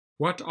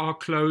What are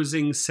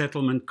closing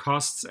settlement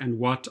costs and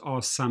what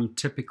are some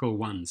typical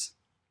ones?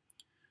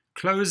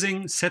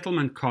 Closing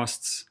settlement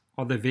costs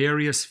are the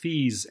various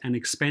fees and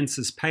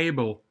expenses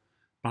payable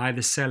by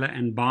the seller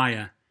and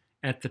buyer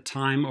at the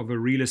time of a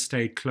real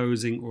estate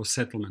closing or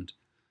settlement.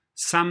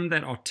 Some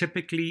that are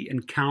typically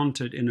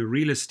encountered in a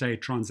real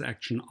estate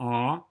transaction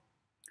are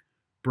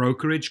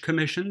brokerage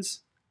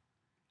commissions,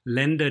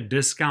 lender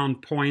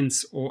discount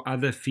points or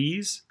other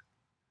fees,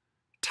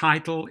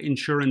 title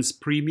insurance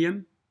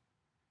premium,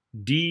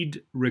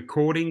 deed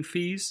recording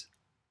fees,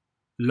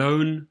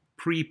 loan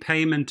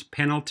prepayment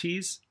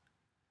penalties,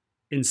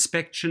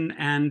 inspection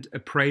and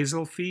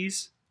appraisal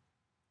fees,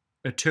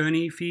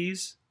 attorney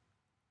fees,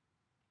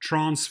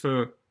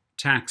 transfer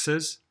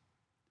taxes,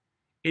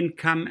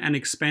 income and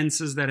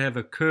expenses that have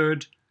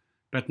occurred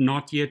but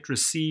not yet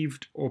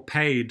received or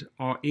paid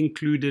are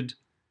included,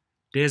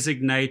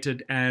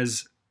 designated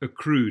as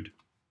accrued.